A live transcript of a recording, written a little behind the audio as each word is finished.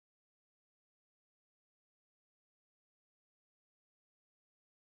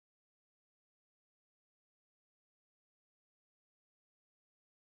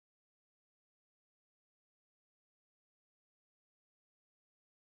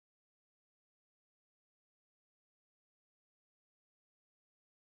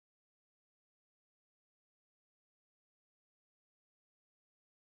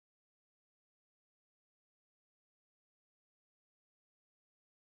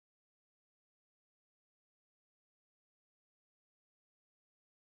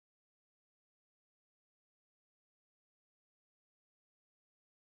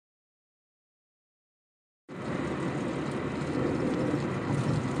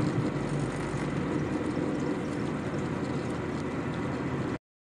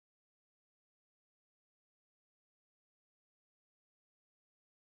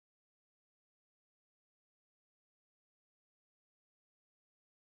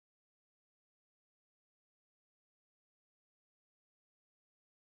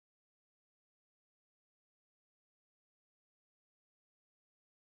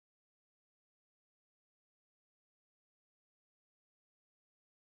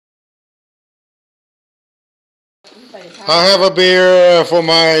I have a beer for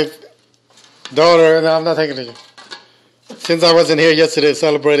my daughter. No, I'm not taking it. Since I wasn't here yesterday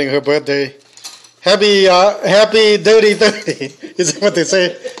celebrating her birthday. Happy Dirty 30. Is that what they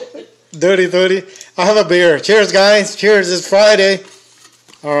say? Dirty 30. I have a beer. Cheers, guys. Cheers. It's Friday.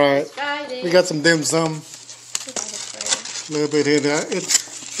 All right. Friday. We got some dim sum. A little bit here.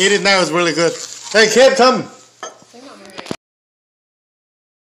 Eat it now. It's really good. Hey, kid, come.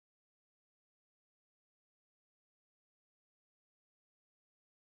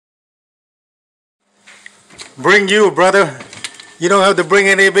 Bring you, brother. You don't have to bring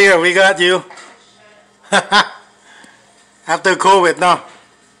any beer. We got you. After COVID, no.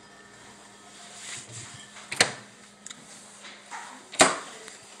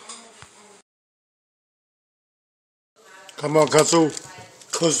 Come on, Kazu.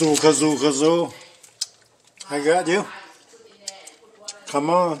 Kazu, Kazu, Kazu. I got you. Come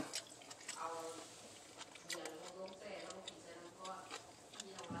on.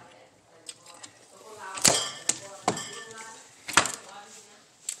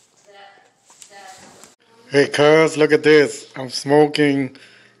 Hey, cuz, look at this. I'm smoking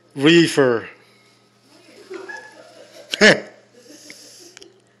reefer.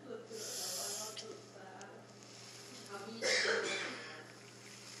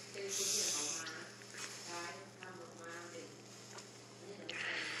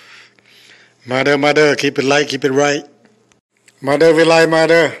 Mother, keep it light, keep it right. Mother, we like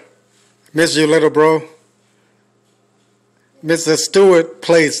mother. Miss you, little bro. Mr. Stewart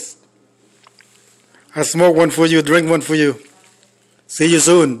Place. I smoke one for you, drink one for you. See you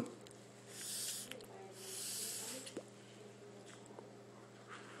soon.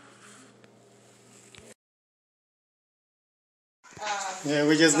 Yeah,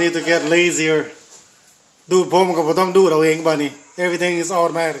 we just need to get lazier. Don't do it, buddy. Everything is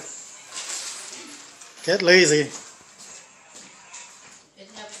automatic. Get lazy.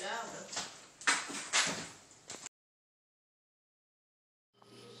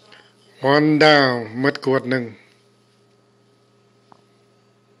 One down หมดขวดหนึ่ง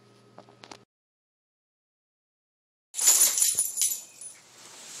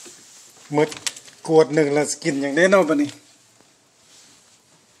หมดขวดหนึ่งแล้วกินอย่างได้นอกปะนี่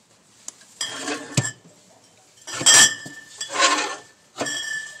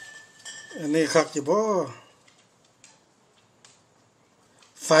อันนี้คักอยู่บ่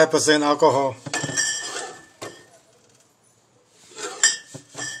 5% alcohol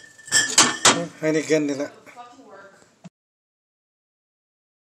ให้นี่กันนี่แหละ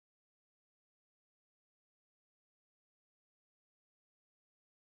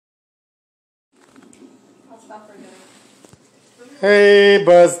Hey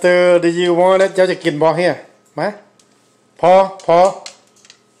Buster, do you want it? เจ้าจะกินบ่เฮียมาพอ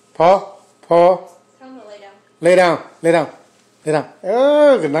Lay down.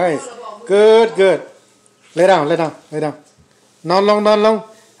 Oh, good, nice. Good. Lay down. นอนลง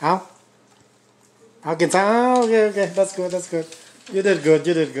เอากินซะ Okay. That's good. You did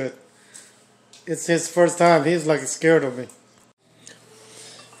good. It's his first time. He's like scared of me.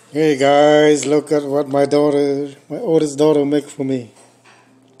 Hey guys, look at what my oldest daughter make for me.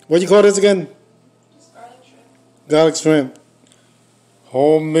 What you call this again? Garlic shrimp.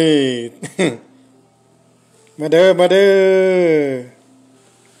 Homemade. Mother.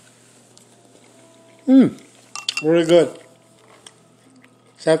 Very good.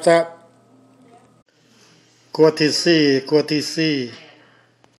 Chop. ขวดที่สี่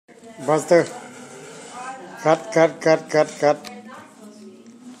Buster คัด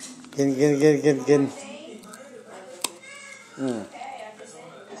กิน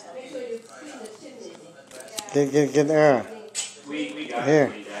กินHere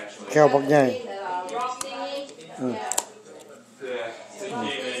แก้วบักใหญ่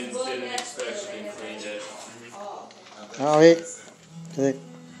เอาอีก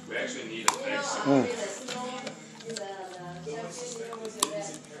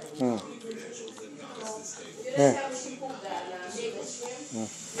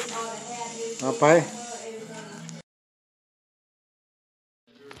เอาไป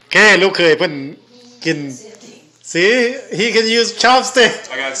แค่ลูกเคยเพิ่นกิน See, he can use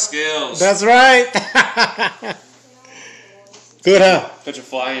chopstick. I got skills. That's right. Good, huh? Catch a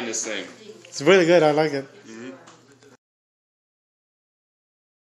fly in this thing. It's really good. I like it.